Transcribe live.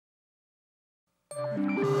That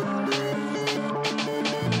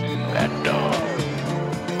dog.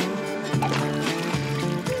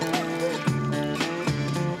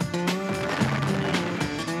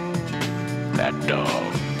 That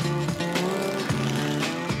dog.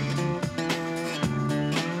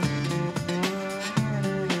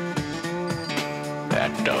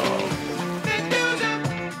 That dog.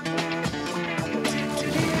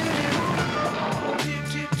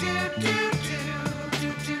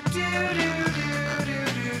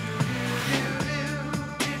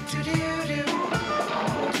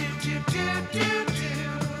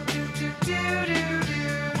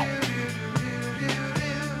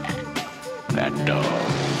 That dog. That dog.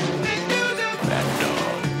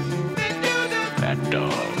 That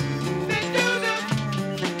dog.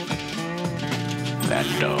 That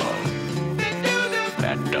dog.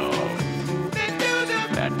 That dog.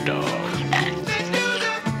 That dog.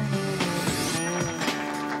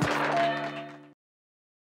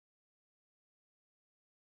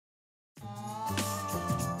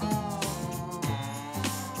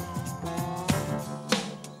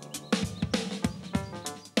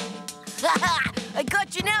 I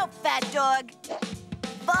got you now, fat dog.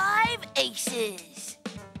 5 aces.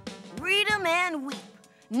 Read 'em and weep.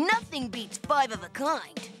 Nothing beats 5 of a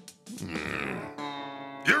kind.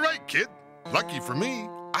 You're right, kid. Lucky for me,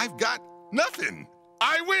 I've got nothing.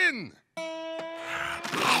 I win!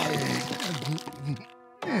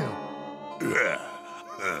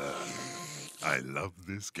 I love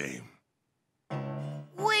this game.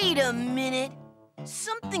 Wait a minute.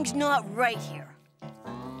 Something's not right here.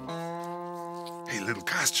 Hey, little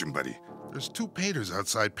costume buddy, there's 2 painters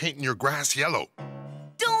outside painting your grass yellow.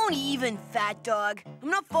 Don't even, fat dog. I'm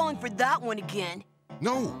not falling for that one again.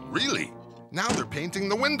 No, really. Now they're painting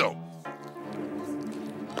the window.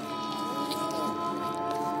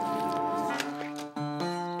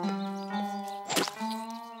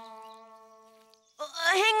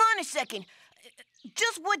 Hang on a second.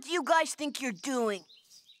 Just what do you guys think you're doing?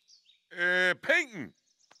 Painting.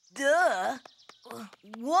 Duh.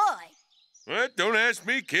 Why? What? Don't ask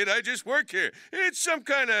me, kid. I just work here. It's some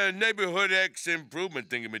kind of Neighborhood X improvement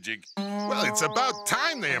thingamajig. Well, it's about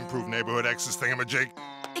time they improve Neighborhood X's thingamajig.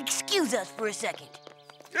 Excuse us for a second.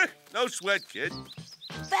 No sweat, kid.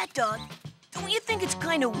 Fat dog, don't you think it's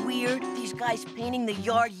kind of weird, these guys painting the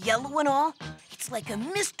yard yellow and all? It's like a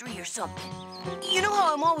mystery or something. You know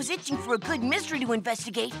how I'm always itching for a good mystery to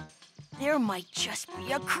investigate? There might just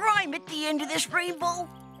be a crime at the end of this rainbow.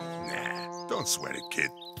 Nah, don't sweat it, kid.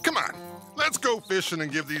 Come on, let's go fishing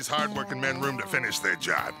and give these hard-working men room to finish their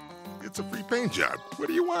job. It's a free paint job. What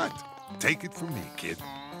do you want? Take it from me, kid.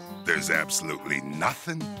 There's absolutely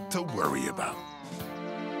nothing to worry about.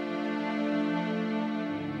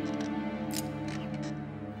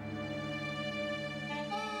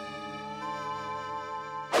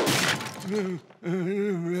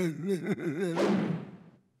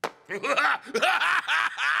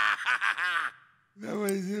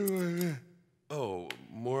 Oh,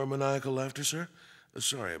 more maniacal laughter, sir?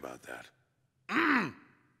 Sorry about that.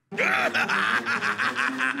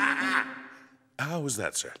 How was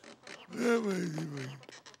that, sir?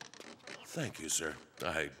 Thank you, sir.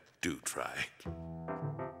 I do try.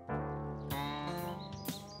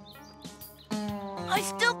 I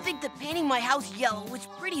still think that painting my house yellow was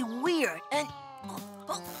pretty weird, and...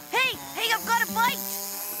 Hey, I've got a bite!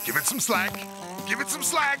 Give it some slack. Give it some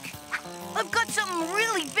slack. I've got something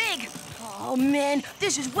really big. Oh, man,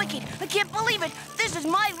 this is wicked. I can't believe it. This is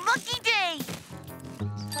my lucky day.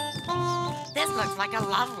 This looks like a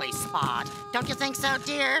lovely spot. Don't you think so,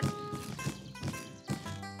 dear?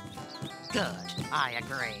 Good, I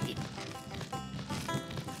agree.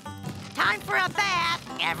 Time for a bath.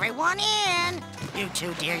 Everyone in. You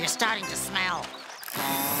two, dear, you're starting to smell.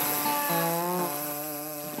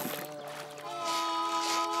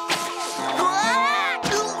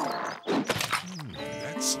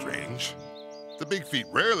 That's strange. The big feet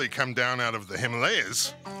rarely come down out of the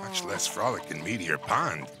Himalayas, much less frolic in Meteor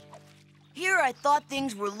Pond. Here I thought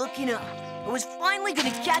things were looking up. I was finally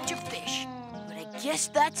gonna catch a fish. But I guess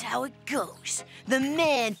that's how it goes. The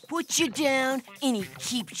man puts you down, and he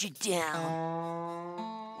keeps you down.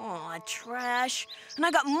 Aw, trash. And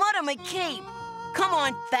I got mud on my cape. Come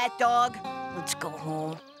on, fat dog. Let's go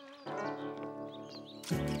home.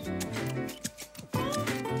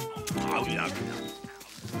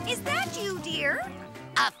 Is that you, dear?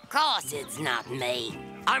 Of course it's not me.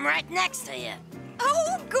 I'm right next to you.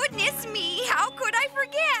 Oh, goodness me, how could I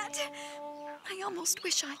forget? I almost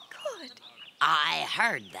wish I could. I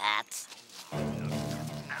heard that.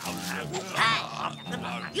 Hey,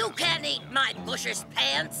 you can't eat my busher's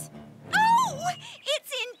pants. Oh,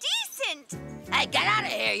 it's indecent. Hey, get out of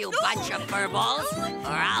here, you bunch of furballs, or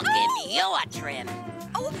I'll give you a trim.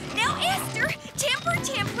 Oh, now, Esther,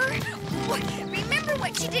 temper. Remember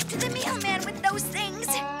what she did to the mailman with those things?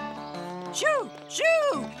 Shoo!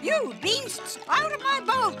 Shoo! You beasts, out of my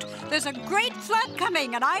boat! There's a great flood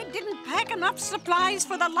coming, and I didn't pack enough supplies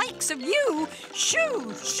for the likes of you.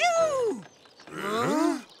 Shoo! Shoo!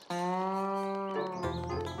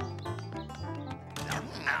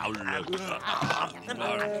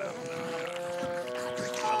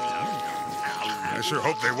 I sure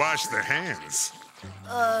hope they wash their hands.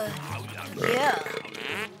 Yeah.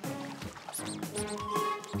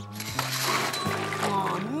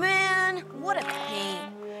 Oh, man, what a pain.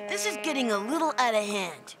 This is getting a little out of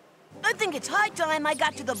hand. I think it's high time I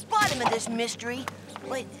got to the bottom of this mystery.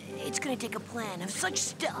 But it's gonna take a plan of such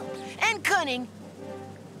stealth and cunning.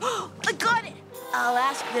 I got it! I'll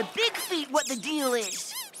ask the big feet what the deal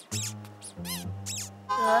is.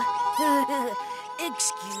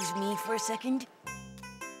 Excuse me for a second.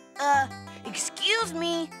 Excuse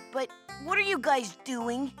me, but what are you guys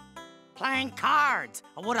doing? Playing cards.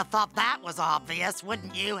 I would have thought that was obvious,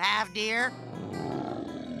 wouldn't you have, dear?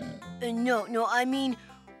 No, I mean,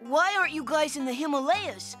 why aren't you guys in the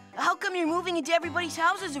Himalayas? How come you're moving into everybody's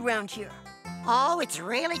houses around here? Oh, it's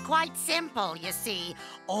really quite simple, you see.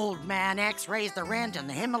 Old Man X raised the rent in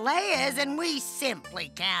the Himalayas, and we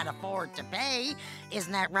simply can't afford to pay.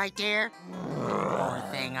 Isn't that right, dear? Poor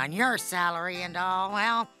thing on your salary and all.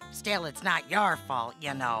 Well, still, it's not your fault,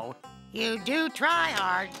 you know. You do try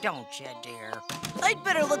hard, don't you, dear? I'd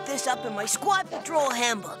better look this up in my squad patrol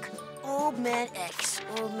handbook. Old Man X.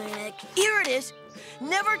 Here it is.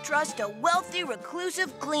 Never trust a wealthy,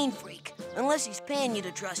 reclusive clean freak, unless he's paying you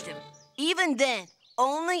to trust him. Even then,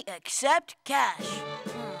 only accept cash.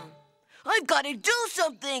 I've got to do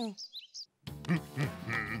something!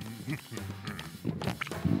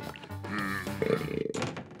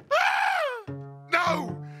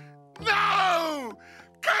 No! No!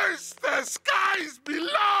 Curse the skies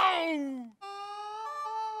below!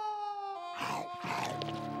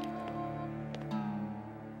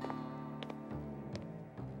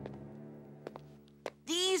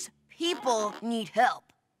 These people need help.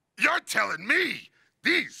 You're telling me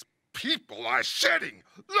these people are shedding.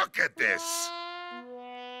 Look at this.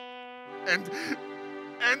 And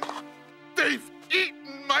they've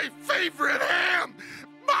eaten my favorite ham.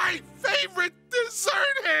 My favorite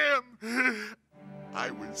dessert ham.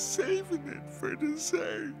 I was saving it for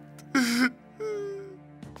dessert.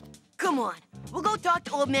 Come on, we'll go talk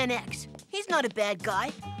to Old Man X. He's not a bad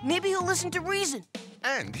guy. Maybe he'll listen to reason.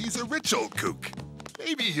 And he's a rich old kook.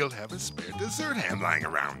 Maybe he'll have a spare dessert ham lying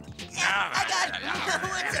around. I got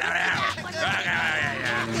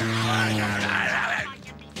it.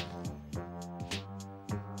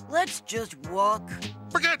 Let's just walk.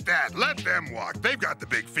 Forget that. Let them walk. They've got the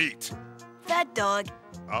big feet. Fat dog.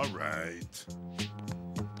 All right.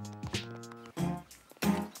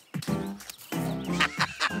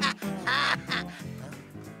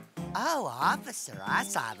 Oh, officer, I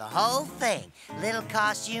saw the whole thing. Little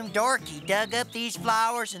costume dorky dug up these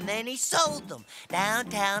flowers and then he sold them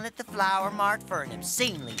downtown at the flower mart for an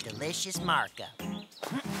obscenely delicious markup.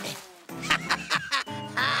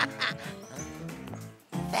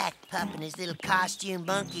 Fat Pup and his little costume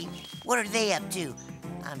monkey, what are they up to?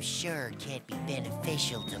 I'm sure it can't be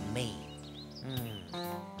beneficial to me.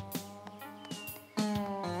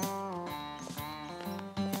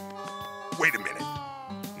 Wait a minute.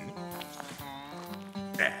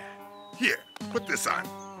 Here, put this on.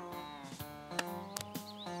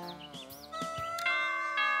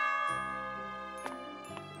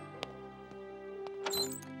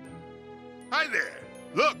 Hi there.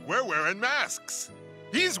 Look, we're wearing masks.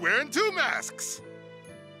 He's wearing 2 masks.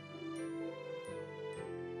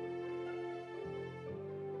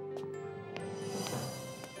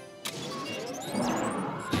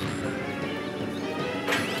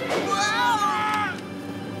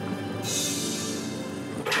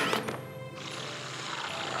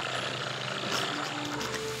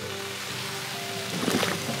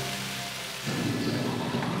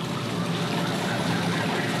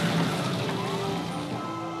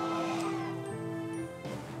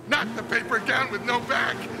 Not the paper gown with no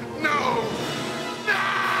back. No! No!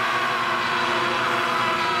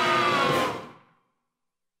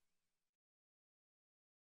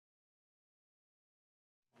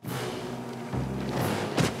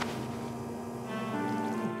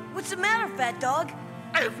 What's the matter, Fat Dog?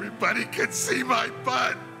 Everybody can see my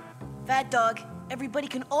butt. Fat Dog, everybody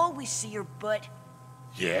can always see your butt.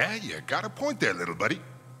 Yeah, you got a point there, little buddy.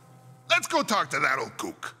 Let's go talk to that old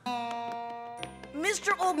kook.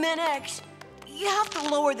 Mr. Old Man X, you have to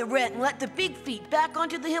lower the rent and let the big feet back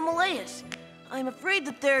onto the Himalayas. I'm afraid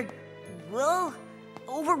that they're, well,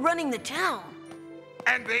 overrunning the town.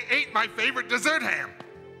 And they ate my favorite dessert ham.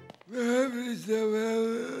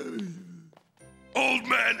 Old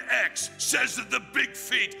Man X says that the big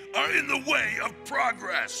feet are in the way of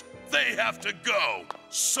progress. They have to go.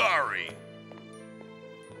 Sorry.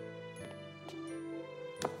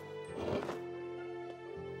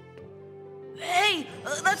 Hey,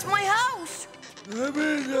 that's my house.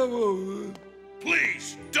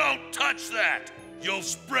 Please, don't touch that. You'll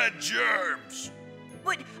spread germs.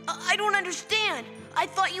 But I don't understand. I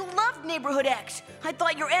thought you loved Neighborhood X. I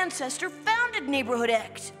thought your ancestor founded Neighborhood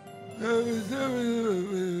X.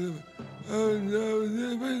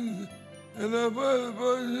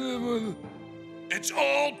 It's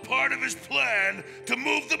all part of his plan to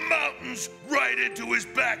move the mountains right into his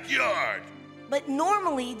backyard. But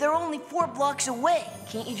normally, they're only 4 blocks away.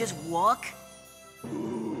 Can't you just walk?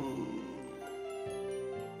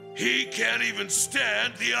 He can't even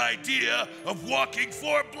stand the idea of walking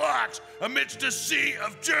 4 blocks amidst a sea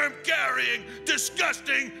of germ-carrying,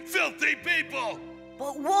 disgusting, filthy people.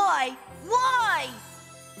 But why? Why?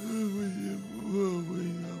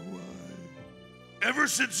 Ever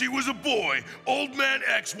since he was a boy, Old Man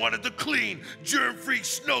X wanted to clean germ-free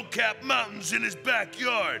snow-capped mountains in his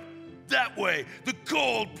backyard. That way, the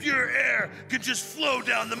cold, pure air can just flow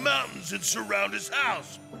down the mountains and surround his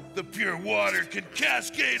house. The pure water can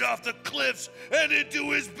cascade off the cliffs and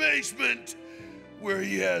into his basement, where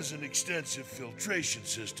he has an extensive filtration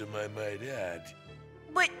system, I might add.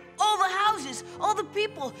 But all the houses, all the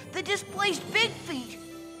people, the displaced Big Feet,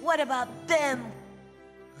 what about them?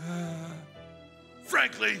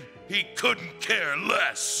 Frankly, he couldn't care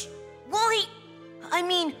less. Well, I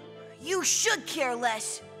mean, you should care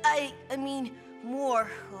less. I mean, more.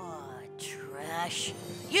 Oh, trash.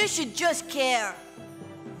 You should just care.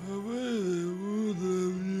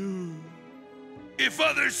 If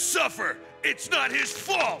others suffer, it's not his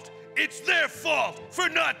fault. It's their fault for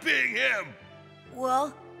not being him.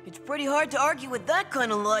 Well, it's pretty hard to argue with that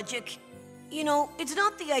kind of logic. You know, it's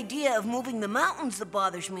not the idea of moving the mountains that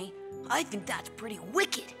bothers me. I think that's pretty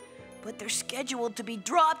wicked. But they're scheduled to be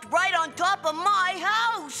dropped right on top of my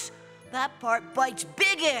house. That part bites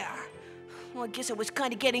big air. Well, I guess I was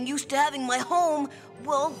kind of getting used to having my home,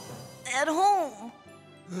 well, at home.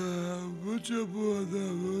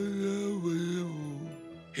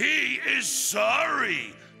 He is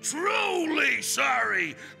sorry, truly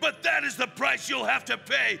sorry, but that is the price you'll have to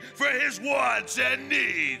pay for his wants and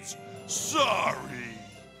needs. Sorry.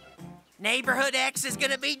 Neighborhood X is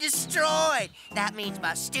gonna be destroyed. That means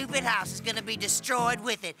my stupid house is gonna be destroyed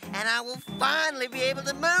with it, and I will finally be able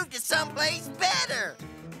to move to someplace better.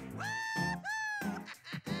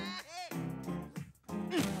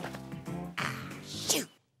 Shoot.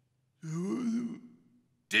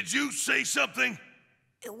 Did you say something?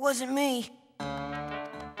 It wasn't me. Wait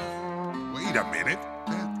a minute.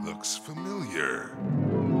 That looks familiar.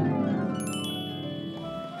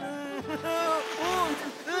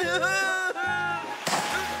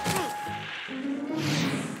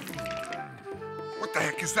 What the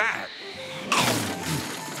heck is that?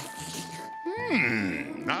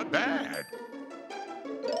 Not bad.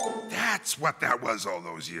 That's what that was all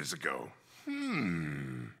those years ago.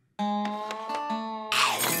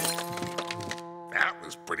 That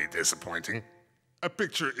was pretty disappointing. A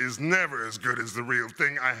picture is never as good as the real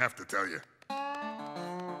thing, I have to tell you.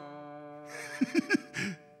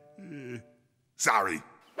 Sorry.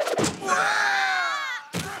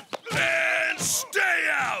 And stay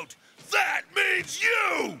out! That means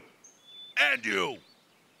you! And you.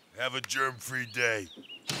 Have a germ-free day.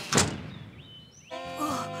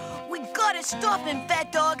 We gotta stop him,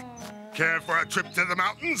 Fat Dog. Care for a trip to the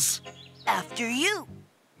mountains? After you.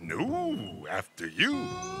 No, after you.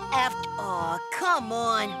 Aw, come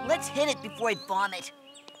on. Let's hit it before I vomit.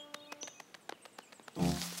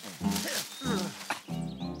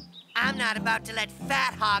 I'm not about to let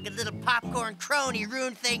Fat Hog and little popcorn crony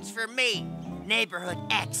ruin things for me. Neighborhood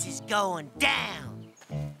X is going down.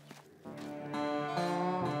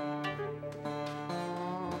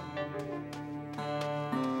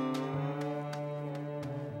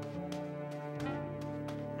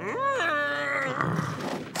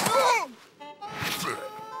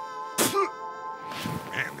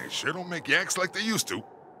 Man, they sure don't make yaks like they used to.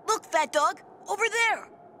 Look, Fat Dog, over there.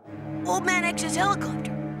 Old Man X's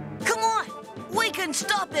helicopter. Come on, we can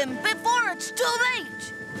stop him before it's too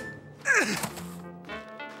late.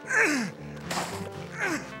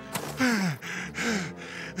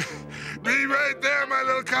 Be right there, my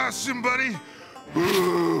little costume buddy.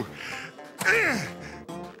 Ooh.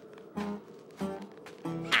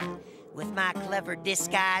 With my clever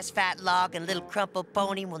disguise, Fat Log and Little Crumpled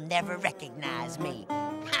Pony will never recognize me.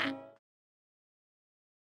 Ha!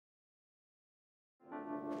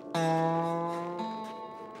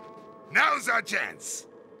 Now's our chance.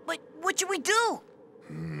 But what should we do?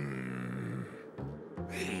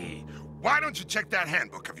 Hey, why don't you check that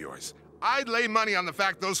handbook of yours? I'd lay money on the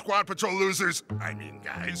fact those Squad Patrol losers,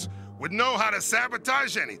 guys, would know how to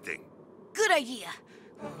sabotage anything. Good idea.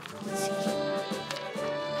 Let's see.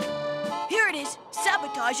 Here it is,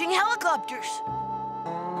 sabotaging helicopters.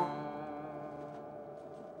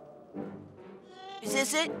 Is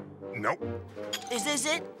this it? Nope. Is this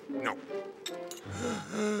it? Nope.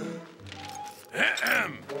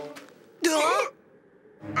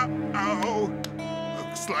 Uh-oh.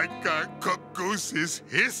 Looks like our cook goose is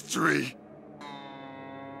history.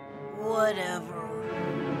 Whatever.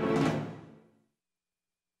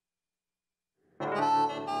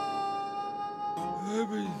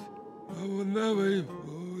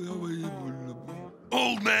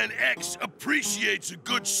 Old Man X appreciates a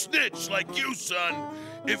good snitch like you, son.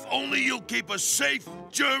 If only you'll keep a safe,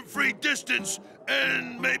 germ-free distance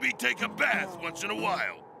and maybe take a bath once in a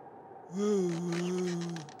while.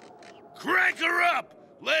 Crank her up!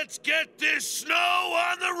 Let's get this snow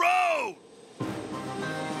on the road!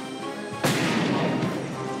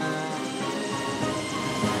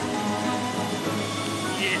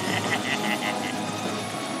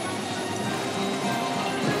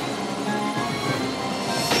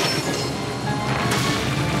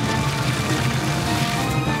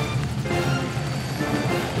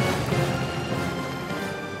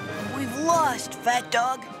 We've lost, Fat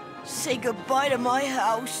Dog. Say goodbye to my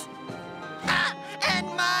house. Ah, and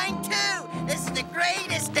mine too! This is the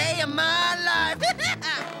greatest day of my life!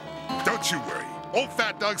 Don't you worry. Old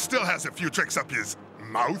Fat Dog still has a few tricks up his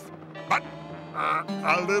mouth. But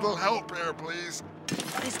a little help here, please.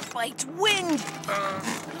 This bite's wind.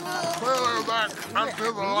 Further back and to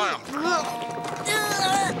the left.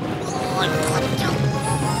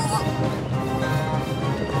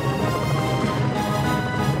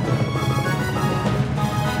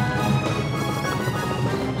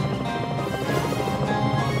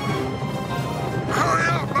 Hurry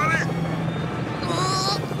up, buddy!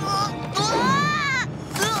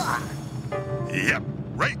 Yep,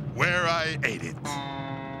 right where I ate it.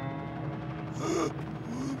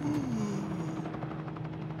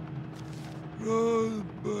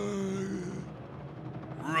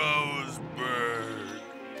 Roseburg.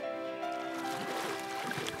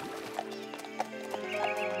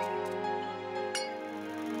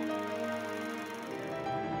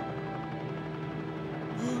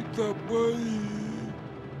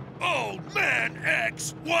 Old Man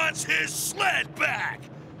X wants his sled back!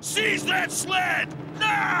 Seize that sled!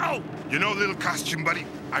 Now! You know, little costume buddy,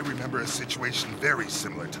 I remember a situation very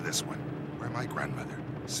similar to this one, where my grandmother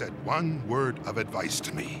said one word of advice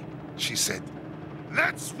to me. She said,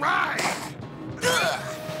 "Let's ride!"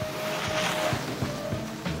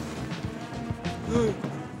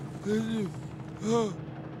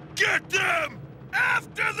 Get them!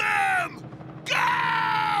 After them!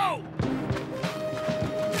 Go!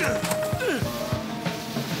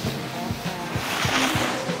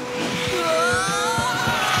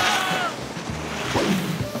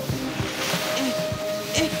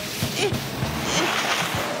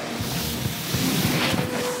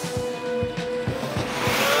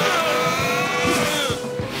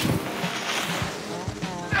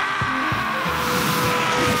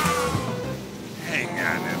 Hang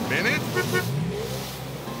on a minute.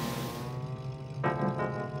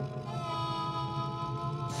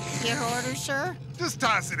 Your order, sir? Just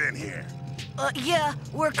toss it in here. Yeah,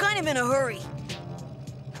 we're kind of in a hurry.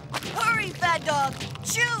 Hurry, Fat Dog!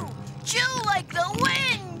 Chew! Chew like the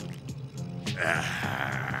wind!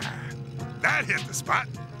 That hit the spot.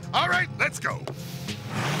 All right, let's go.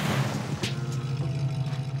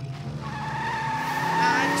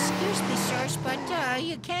 Excuse me, sirs, but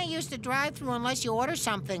you can't use the drive-thru unless you order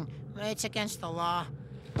something. It's against the law.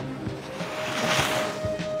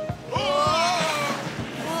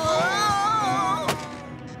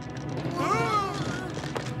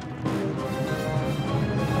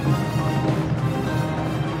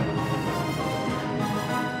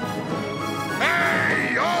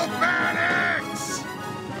 Hey, old man X!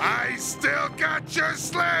 I still got your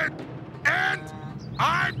sled, and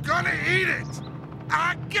I'm gonna eat it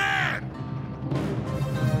again!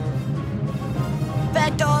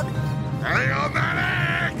 Fat Dog! Hey, old man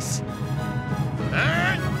X!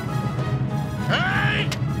 Hey! Hey!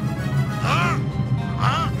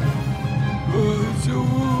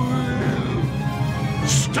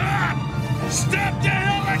 Stop! Stop the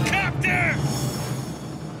helicopter!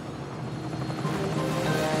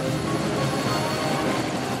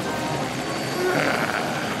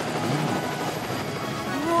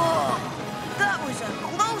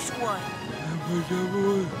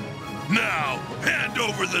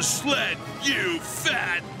 the sled, you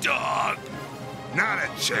fat dog! Not a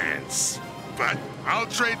chance. But I'll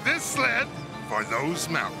trade this sled for those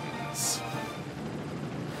mountains.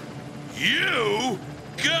 You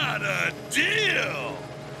got a deal!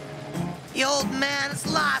 The old man has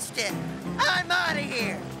lost it. I'm out of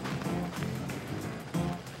here.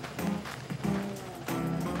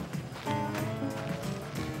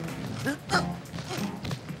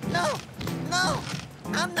 No, no,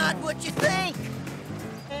 I'm not what you think.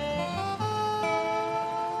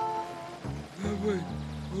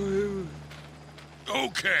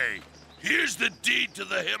 Okay, here's the deed to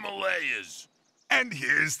the Himalayas. And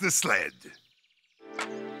here's the sled.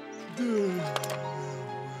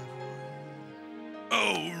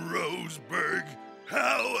 Oh, Roseburg,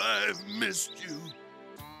 how I've missed you.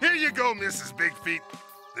 Here you go, Mrs. Big Feet.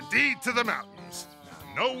 The deed to the mountains.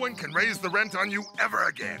 Now, no one can raise the rent on you ever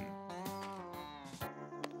again.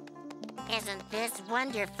 Isn't this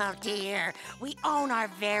wonderful, dear? We own our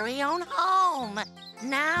very own home.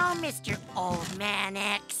 Now, Mr. Old Man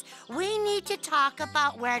X, we need to talk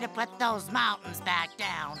about where to put those mountains back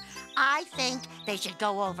down. I think they should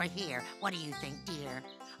go over here. What do you think, dear?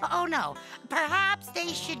 Oh, no. Perhaps they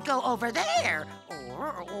should go over there.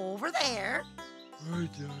 Or over there.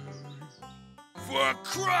 For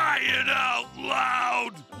crying out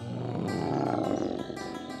loud!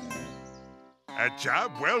 A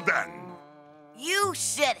job well done. You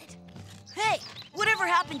said it. Hey, whatever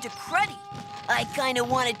happened to Cruddy? I kind of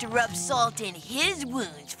wanted to rub salt in his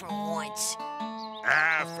wounds for once.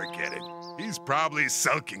 Ah, forget it. He's probably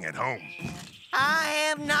sulking at home. I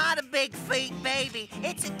am not a big feet baby.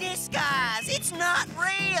 It's a disguise. It's not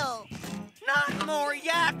real. Not more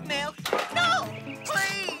yak milk. No,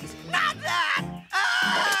 please, not that.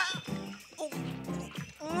 Ah!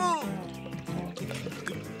 Oh.